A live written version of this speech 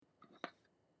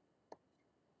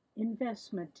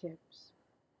Investment tips.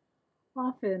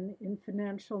 Often in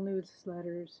financial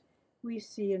newsletters, we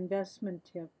see investment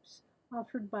tips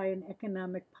offered by an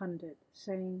economic pundit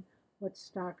saying what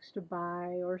stocks to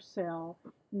buy or sell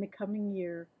in the coming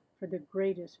year for the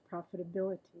greatest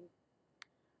profitability.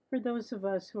 For those of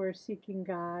us who are seeking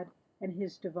God and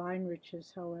His divine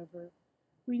riches, however,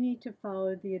 we need to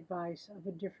follow the advice of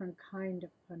a different kind of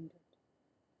pundit.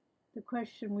 The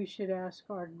question we should ask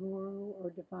our guru or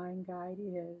divine guide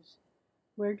is,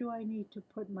 where do I need to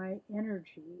put my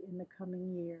energy in the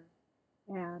coming year?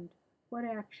 And what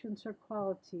actions or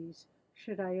qualities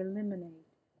should I eliminate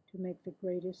to make the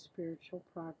greatest spiritual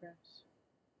progress?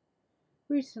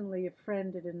 Recently, a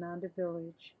friend at Ananda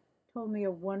Village told me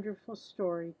a wonderful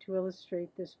story to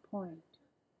illustrate this point.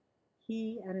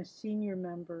 He and a senior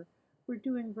member were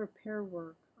doing repair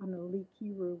work on a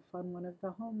leaky roof on one of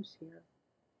the homes here.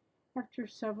 After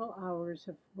several hours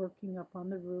of working up on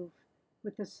the roof,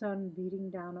 with the sun beating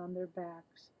down on their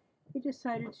backs, they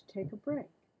decided to take a break.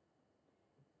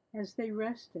 As they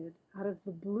rested, out of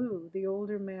the blue, the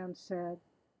older man said,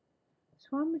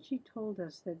 "Swamiji told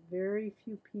us that very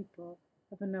few people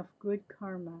have enough good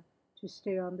karma to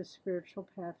stay on the spiritual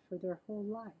path for their whole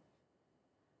life.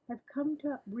 I've come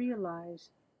to realize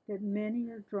that many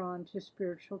are drawn to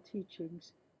spiritual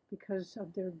teachings because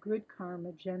of their good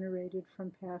karma generated from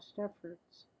past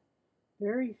efforts.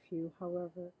 Very few,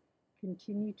 however,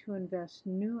 continue to invest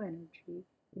new energy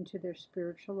into their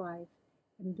spiritual life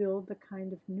and build the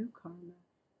kind of new karma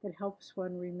that helps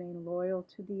one remain loyal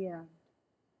to the end."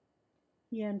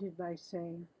 He ended by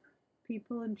saying,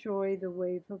 "People enjoy the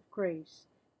wave of grace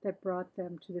that brought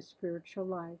them to the spiritual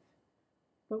life,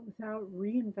 but without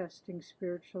reinvesting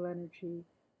spiritual energy,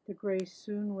 the grace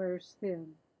soon wears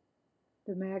thin.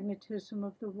 The magnetism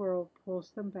of the world pulls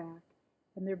them back,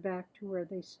 and they're back to where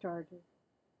they started.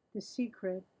 The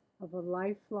secret of a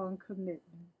lifelong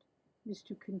commitment is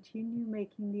to continue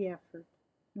making the effort,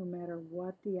 no matter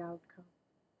what the outcome."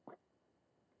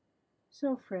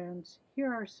 So friends,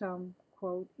 here are some,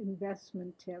 quote,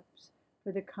 investment tips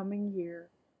for the coming year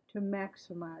to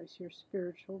maximize your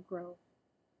spiritual growth.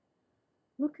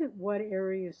 Look at what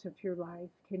areas of your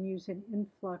life can use an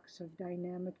influx of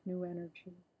dynamic new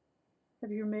energy.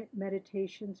 Have your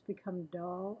meditations become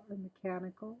dull or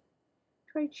mechanical?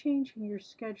 Try changing your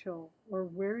schedule or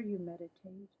where you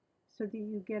meditate so that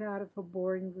you get out of a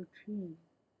boring routine.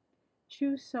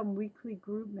 Choose some weekly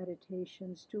group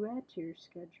meditations to add to your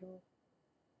schedule.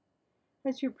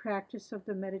 Has your practice of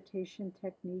the meditation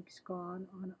techniques gone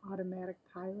on automatic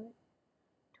pilot?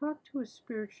 Talk to a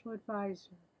spiritual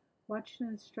advisor, watch an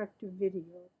instructive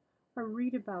video, or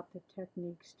read about the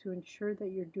techniques to ensure that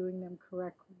you're doing them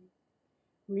correctly.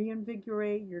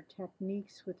 Reinvigorate your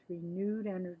techniques with renewed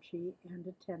energy and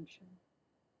attention.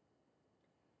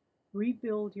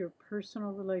 Rebuild your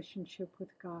personal relationship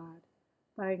with God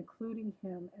by including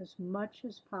Him as much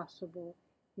as possible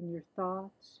in your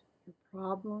thoughts, your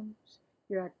problems,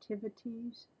 your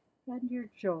activities, and your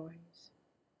joys.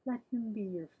 Let Him be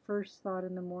your first thought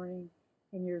in the morning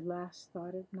and your last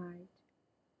thought at night.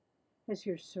 Has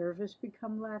your service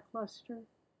become lackluster?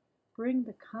 Bring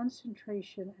the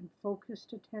concentration and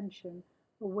focused attention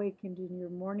awakened in your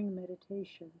morning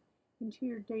meditation into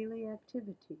your daily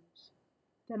activities.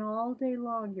 Then all day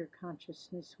long your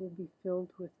consciousness will be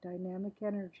filled with dynamic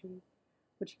energy,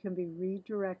 which can be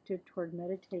redirected toward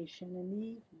meditation in the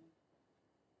evening.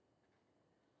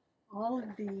 All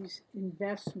of these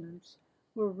investments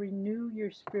will renew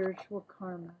your spiritual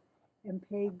karma and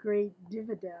pay great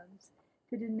dividends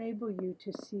that enable you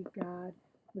to see God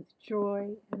with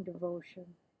joy and devotion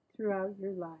throughout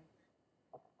your life.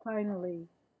 Finally,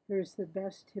 here's the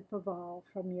best tip of all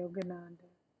from Yogananda.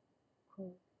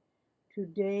 Quote,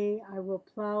 "Today I will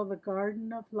plow the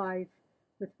garden of life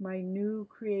with my new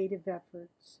creative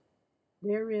efforts.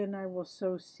 Therein I will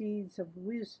sow seeds of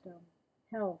wisdom,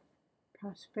 health,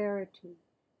 prosperity,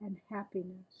 and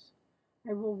happiness.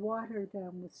 I will water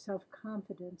them with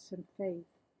self-confidence and faith,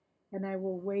 and I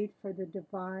will wait for the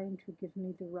divine to give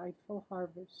me the rightful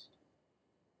harvest.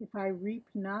 If I reap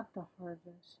not the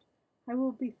harvest, I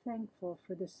will be thankful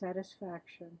for the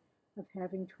satisfaction of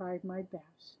having tried my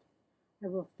best. I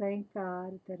will thank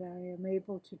God that I am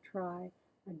able to try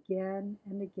again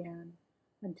and again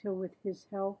until with His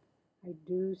help I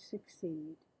do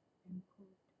succeed." End quote.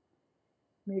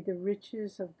 May the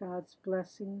riches of God's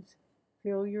blessings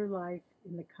fill your life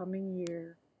in the coming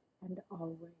year and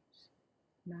always.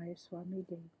 Nayaswami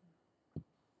Dev.